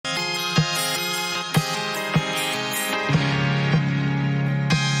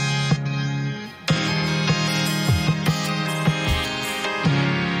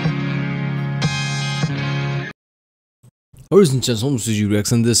Ladies and gentlemen, this is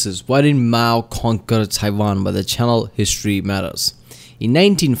Rex and this is Why Didn't Mao Conquer Taiwan by the channel History Matters. In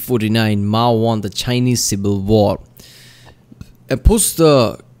 1949, Mao won the Chinese Civil War and pushed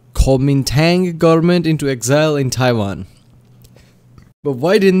the Kuomintang government into exile in Taiwan. But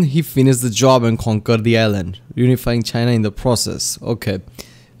why didn't he finish the job and conquer the island, unifying China in the process? Okay.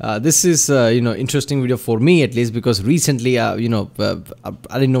 This is interesting video for me, at least, because recently I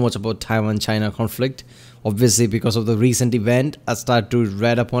didn't know much about Taiwan-China conflict. Obviously, because of the recent event, I started to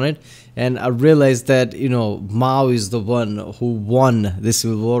read up on it, and I realized that Mao is the one who won this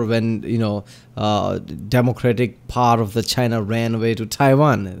civil war when democratic part of the China ran away to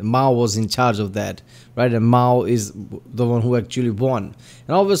Taiwan. Mao was in charge of that, right? And Mao is the one who actually won.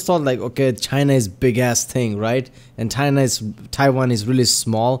 And I always thought, like, okay, China is big ass thing, right? And Taiwan is really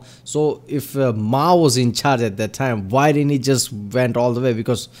small. So if Mao was in charge at that time, why didn't he just went all the way?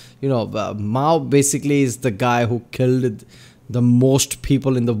 Because Mao basically is the guy who killed the most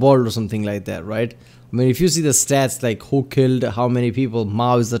people in the world or something like that, right? I mean, if you see the stats, like who killed how many people,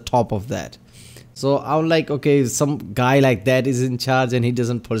 Mao is the top of that. So I'm like, okay, some guy like that is in charge and he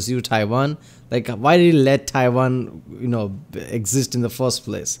doesn't pursue Taiwan. Like, why did he let Taiwan, exist in the first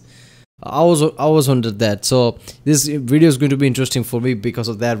place? I was wondered that. So this video is going to be interesting for me because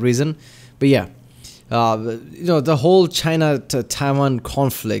of that reason. But yeah, the whole China-Taiwan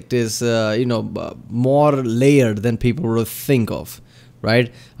conflict is, more layered than people would think of.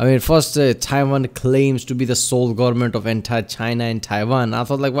 Right? I mean, first, Taiwan claims to be the sole government of entire China and Taiwan. I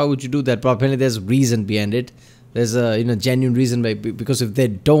thought, like, why would you do that? But apparently, there's reason behind it. There's a genuine reason because if they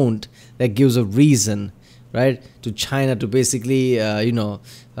don't, that gives a reason, right, to China to basically I don't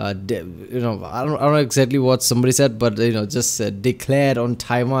know exactly what somebody said, but just declared on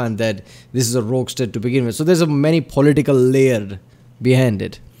Taiwan that this is a rogue state to begin with. So there's a many political layer behind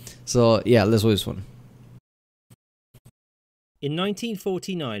it. So yeah, let's watch this one. In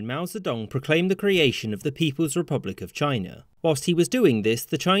 1949, Mao Zedong proclaimed the creation of the People's Republic of China. Whilst he was doing this,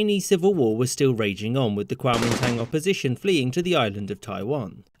 the Chinese Civil War was still raging on, with the Kuomintang opposition fleeing to the island of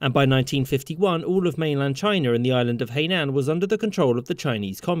Taiwan. And by 1951, all of mainland China and the island of Hainan was under the control of the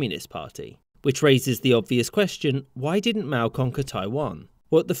Chinese Communist Party. Which raises the obvious question, why didn't Mao conquer Taiwan?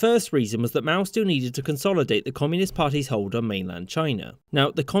 Well, the first reason was that Mao still needed to consolidate the Communist Party's hold on mainland China. Now,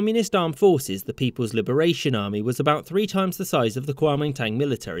 the Communist Armed Forces, the People's Liberation Army, was about 3 times the size of the Kuomintang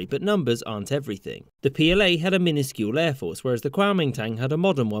military, but numbers aren't everything. The PLA had a minuscule air force, whereas the Kuomintang had a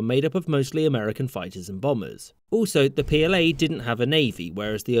modern one made up of mostly American fighters and bombers. Also, the PLA didn't have a navy,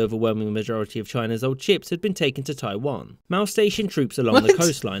 whereas the overwhelming majority of China's old ships had been taken to Taiwan. Mao stationed troops along the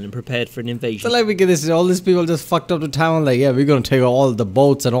coastline and prepared for an invasion. So like we get this, all these people just fucked up to Taiwan, like, yeah, we're gonna take all the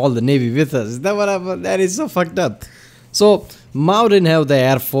boats and all the navy with us. Is that what happened? That is so fucked up. So Mao didn't have the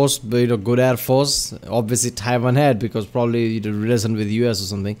air force, but good air force. Obviously Taiwan had, because probably relation with US or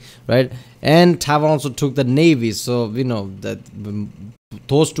something, right? And Taiwan also took the navy, so that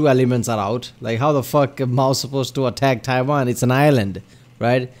those two elements are out. Like, how the fuck Mao supposed to attack Taiwan? It's an island,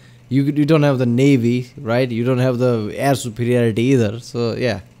 right? You don't have the navy, right? You don't have the air superiority either. So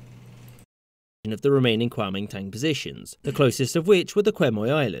yeah. Of the remaining Kuomintang positions, the closest of which were the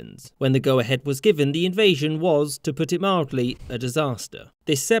Quemoy Islands. When the go-ahead was given, the invasion was, to put it mildly, a disaster.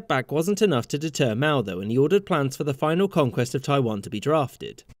 This setback wasn't enough to deter Mao though, and he ordered plans for the final conquest of Taiwan to be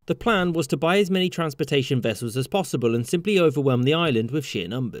drafted. The plan was to buy as many transportation vessels as possible and simply overwhelm the island with sheer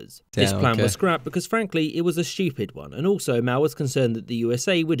numbers. This plan was scrapped because frankly it was a stupid one, and also Mao was concerned that the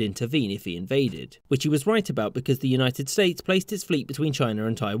USA would intervene if he invaded. Which he was right about, because the United States placed its fleet between China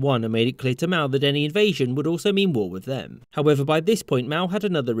and Taiwan and made it clear to Mao that any invasion would also mean war with them. However, by this point Mao had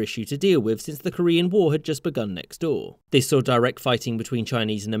another issue to deal with, since the Korean War had just begun next door. This saw direct fighting between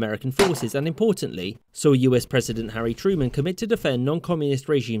Chinese and American forces, and importantly, saw US President Harry Truman commit to defend non-communist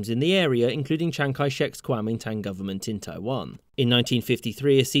regimes in the area, including Chiang Kai-shek's Kuomintang government in Taiwan. In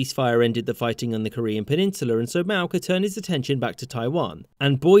 1953, a ceasefire ended the fighting on the Korean peninsula, and so Mao could turn his attention back to Taiwan.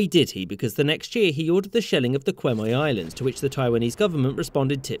 And boy did he, because the next year he ordered the shelling of the Quemoy Islands, to which the Taiwanese government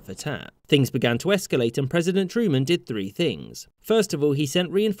responded tit for tat. Things began to escalate, and President Truman did 3 things. First of all, he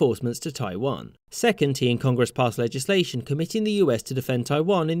sent reinforcements to Taiwan. Second, he and Congress passed legislation committing the US to defend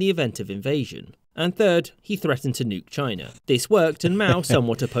Taiwan in the event of invasion. And third, he threatened to nuke China. This worked, and Mao,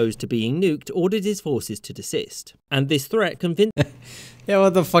 somewhat opposed to being nuked, ordered his forces to desist. And this threat convinced... Yeah,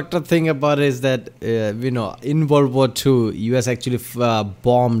 what the fucked up thing about it is that, in World War II, US actually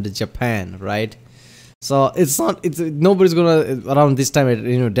bombed Japan, right? So nobody's gonna, around this time,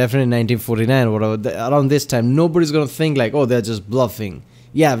 definitely 1949 or whatever, around this time, nobody's gonna think like, oh, they're just bluffing.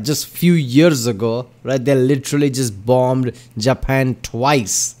 Yeah, just few years ago, right, they literally just bombed Japan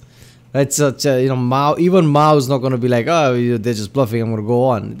twice. That's such a, Mao, even Mao is not going to be like, oh, they're just bluffing, I'm going to go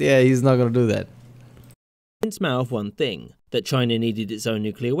on. Yeah, he's not going to do that. Convinced Mao of one thing, that China needed its own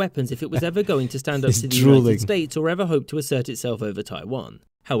nuclear weapons if it was ever going to stand up He's to the drooling. United States or ever hope to assert itself over Taiwan.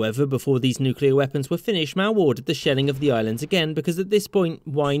 However, before these nuclear weapons were finished, Mao ordered the shelling of the islands again because at this point,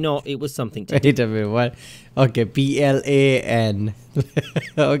 why not? It was something to do. Wait a minute, what? Okay, PLAN.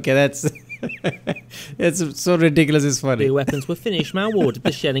 Okay, that's... it's so ridiculous, it's funny. Nuclear weapons were finished, Mao ordered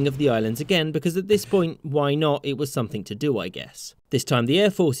the shelling of the islands again because at this point, why not? It was something to do, I guess. This time the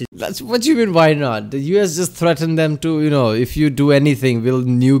Air Forces... That's what you mean, why not? The US just threatened them to, if you do anything, we'll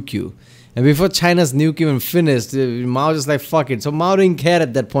nuke you. And before China's nuke even finished, Mao just like, fuck it. So Mao didn't care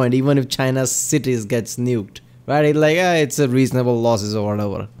at that point, even if China's cities gets nuked. Right? He's like, it's a reasonable losses or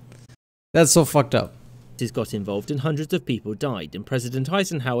whatever. That's so fucked up. got involved and hundreds of people died, and President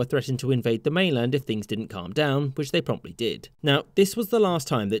Eisenhower threatened to invade the mainland if things didn't calm down, which they promptly did. Now, this was the last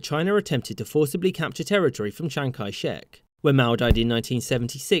time that China attempted to forcibly capture territory from Chiang Kai-shek. When Mao died in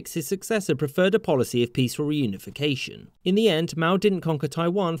 1976, his successor preferred a policy of peaceful reunification. In the end, Mao didn't conquer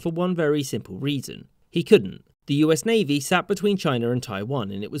Taiwan for one very simple reason. He couldn't. The US Navy sat between China and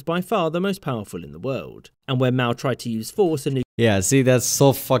Taiwan, and it was by far the most powerful in the world. And when Mao tried to use force and... Yeah, see, that's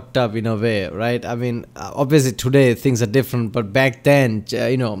so fucked up in a way, right? I mean, obviously today things are different, but back then,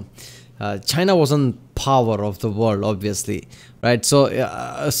 China wasn't power of the world, obviously, right? So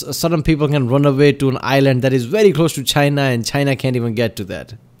certain people can run away to an island that is very close to China, and China can't even get to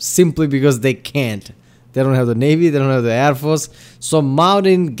that, simply because they can't. They don't have the Navy, they don't have the Air Force. So Mao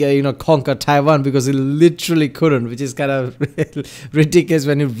didn't, conquer Taiwan because he literally couldn't, which is kind of ridiculous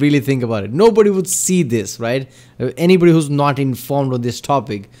when you really think about it. Nobody would see this, right? Anybody who's not informed on this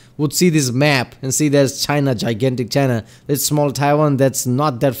topic would see this map and see there's China, gigantic China. There's small Taiwan that's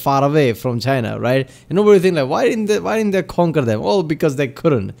not that far away from China, right? And nobody think like, why didn't they conquer them? Well, because they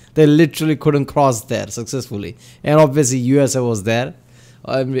couldn't. They literally couldn't cross there successfully. And obviously USA was there.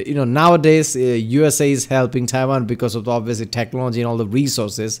 Nowadays, USA is helping Taiwan because of the obviously technology and all the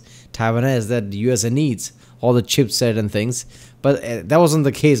resources Taiwan has that USA needs, all the chipset and things. But that wasn't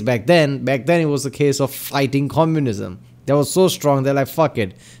the case back then. Back then, it was the case of fighting communism. They were so strong, they're like, fuck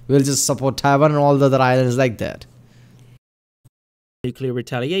it, we'll just support Taiwan and all the other islands like that. Nuclear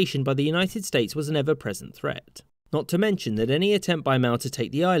retaliation by the United States was an ever-present threat. Not to mention that any attempt by Mao to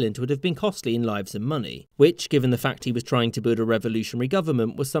take the island would have been costly in lives and money, which, given the fact he was trying to build a revolutionary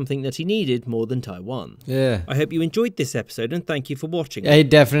government, was something that he needed more than Taiwan. Yeah. I hope you enjoyed this episode and thank you for watching. Yeah, he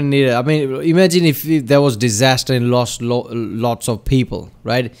definitely needed. I mean, imagine if there was disaster and lost lots of people,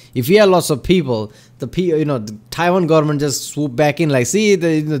 right? If we had lots of people, the Taiwan government just swoop back in like, see,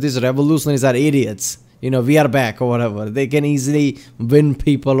 these revolutionaries are idiots. We are back or whatever. They can easily win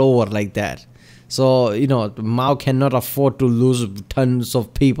people over like that. So, Mao cannot afford to lose tons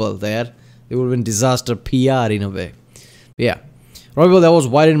of people there. It would have been disaster PR in a way. But yeah. Remember, that was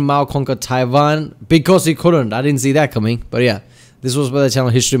why didn't Mao conquer Taiwan? Because he couldn't. I didn't see that coming. But yeah, this was by the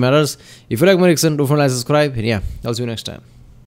channel History Matters. If you like my reaction, don't forget to like, subscribe. And yeah, I'll see you next time.